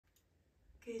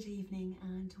Good evening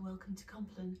and welcome to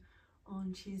Compline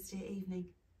on Tuesday evening.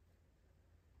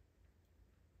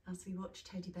 As we watch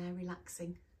Teddy Bear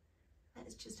relaxing,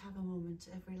 let's just have a moment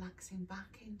of relaxing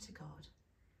back into God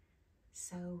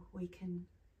so we can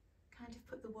kind of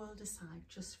put the world aside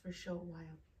just for a short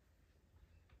while.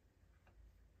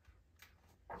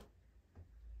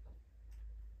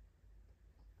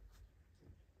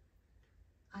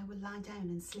 I will lie down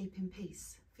and sleep in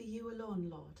peace, for you alone,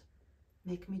 Lord,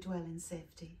 make me dwell in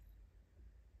safety.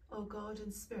 O God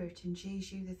and Spirit in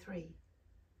Jesus the three,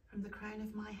 from the crown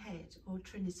of my head, O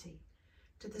Trinity,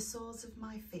 to the soles of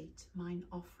my feet, mine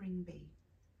offering be.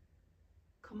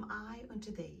 Come I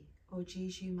unto thee, O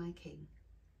Jesus my King.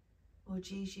 O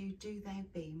Jesus, do thou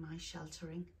be my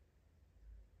sheltering.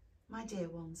 My dear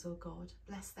ones, O God,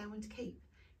 bless thou and keep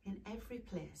in every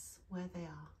place where they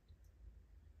are.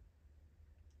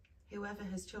 Whoever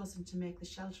has chosen to make the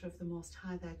shelter of the Most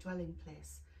High their dwelling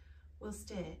place will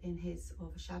stay in his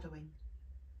overshadowing.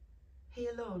 He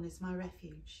alone is my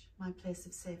refuge, my place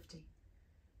of safety.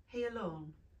 He is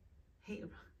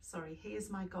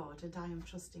my God, and I am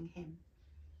trusting him.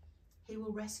 He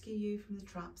will rescue you from the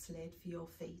traps laid for your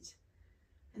feet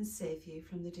and save you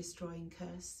from the destroying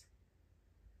curse.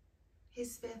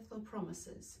 His faithful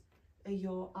promises are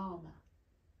your armour.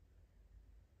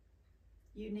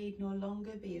 You need no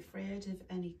longer be afraid of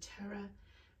any terror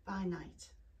by night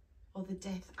or the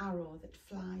death arrow that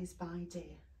flies by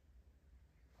day.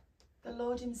 The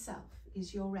Lord himself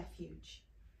is your refuge.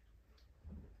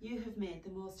 You have made the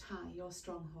Most High your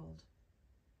stronghold.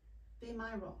 Be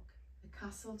my rock, a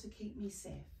castle to keep me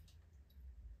safe.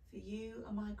 For you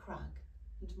are my crag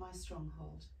and my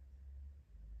stronghold.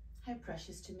 How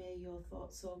precious to me are your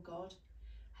thoughts, O God.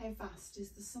 How vast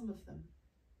is the sum of them.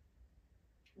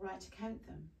 Right to count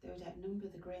them, they would outnumber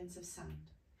the grains of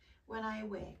sand. When I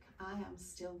awake, I am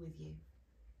still with you.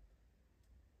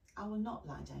 I will not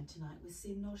lie down tonight with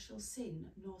sin, nor shall sin,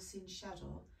 nor sin's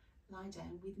shadow, lie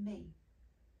down with me.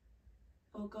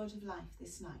 O God of life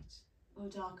this night, O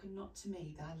darken not to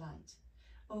me thy light.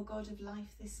 O God of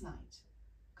life this night,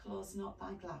 close not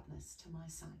thy gladness to my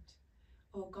sight.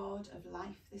 O God of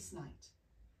life this night,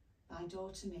 thy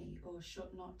door to me, O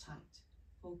shut not tight.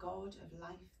 O God of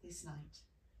life this night.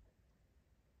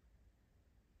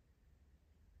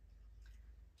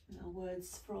 Our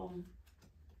words from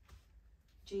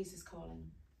Jesus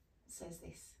Calling says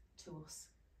this to us.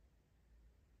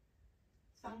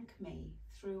 Thank me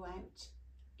throughout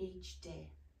each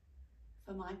day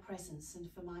for my presence and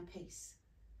for my peace.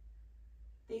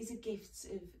 These are gifts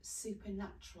of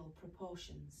supernatural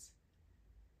proportions.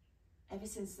 Ever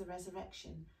since the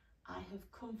resurrection, I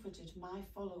have comforted my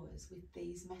followers with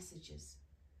these messages.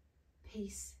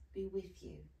 Peace be with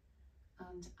you,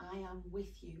 and I am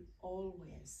with you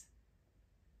always.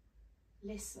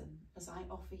 Listen as I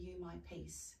offer you my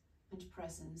peace and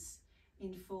presence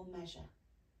in full measure.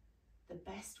 The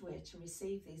best way to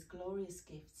receive these glorious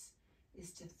gifts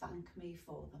is to thank me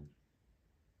for them.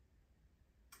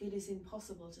 It is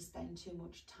impossible to spend too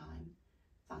much time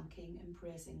thanking and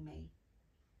praising me.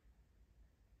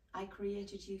 I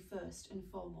created you first and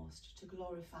foremost to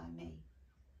glorify me.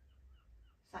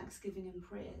 Thanksgiving and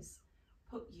praise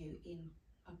put you in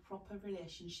a proper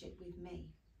relationship with me,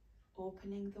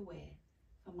 opening the way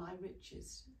for my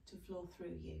riches to flow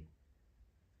through you.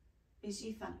 As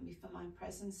you thank me for my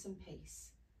presence and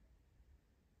peace,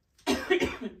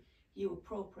 you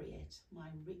appropriate my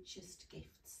richest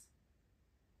gifts.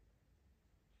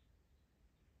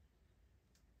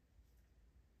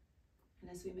 And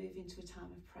as we move into a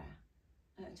time of prayer,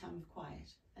 a time of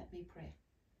quiet, let me pray.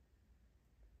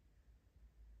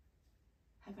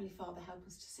 Heavenly Father, help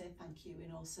us to say thank you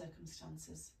in all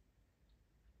circumstances.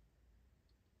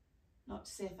 Not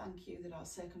to say thank you that our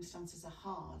circumstances are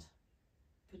hard,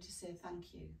 but to say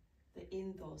thank you that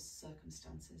in those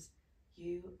circumstances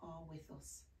you are with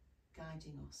us,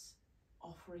 guiding us,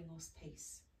 offering us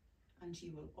peace, and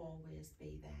you will always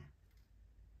be there.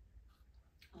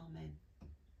 Amen.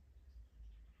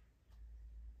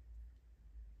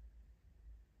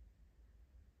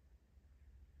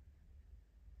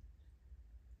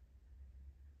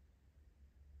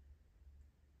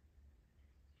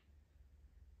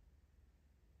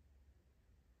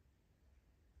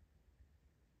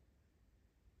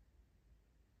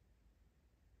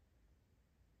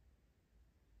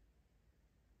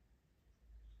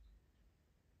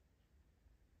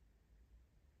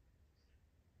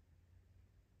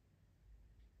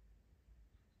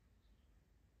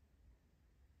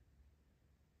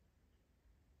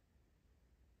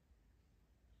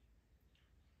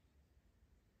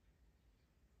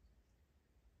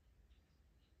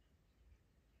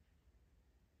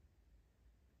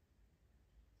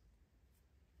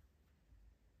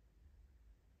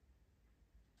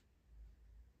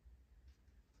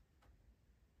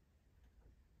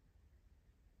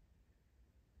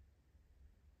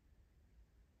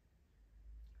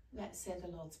 Let's say the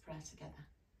Lord's Prayer together.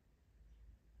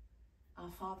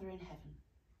 Our Father in heaven,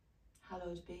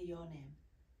 hallowed be your name.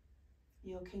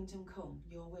 Your kingdom come,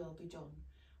 your will be done,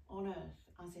 on earth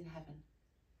as in heaven.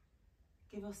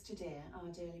 Give us today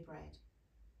our daily bread.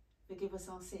 Forgive us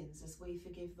our sins as we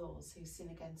forgive those who sin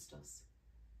against us.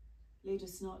 Lead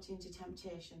us not into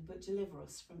temptation, but deliver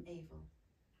us from evil.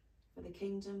 For the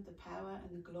kingdom, the power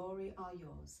and the glory are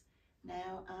yours,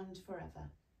 now and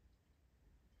forever.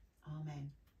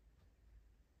 Amen.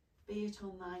 Be it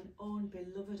on thine own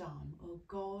beloved arm, O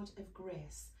God of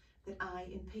grace, that I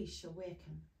in peace shall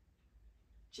waken.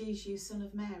 Jesus, Son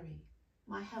of Mary,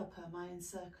 my helper, my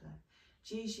encircler.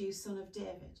 Jesus, Son of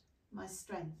David, my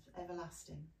strength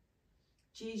everlasting.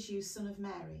 Jesus, Son of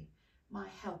Mary, my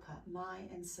helper, my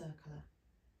encircler.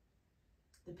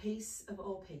 The peace of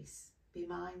all peace be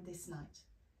mine this night,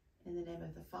 in the name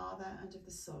of the Father, and of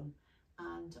the Son,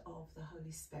 and of the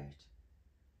Holy Spirit.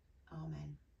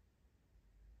 Amen.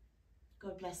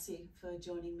 God bless you for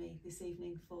joining me this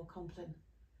evening for Compline.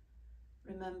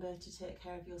 Remember to take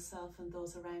care of yourself and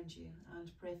those around you,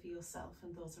 and pray for yourself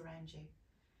and those around you.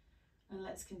 And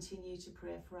let's continue to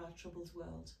pray for our troubled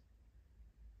world,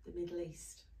 the Middle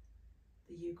East,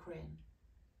 the Ukraine,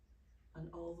 and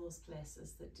all those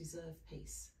places that deserve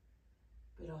peace,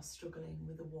 but are struggling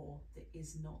with a war that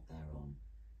is not their own.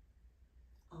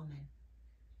 Amen.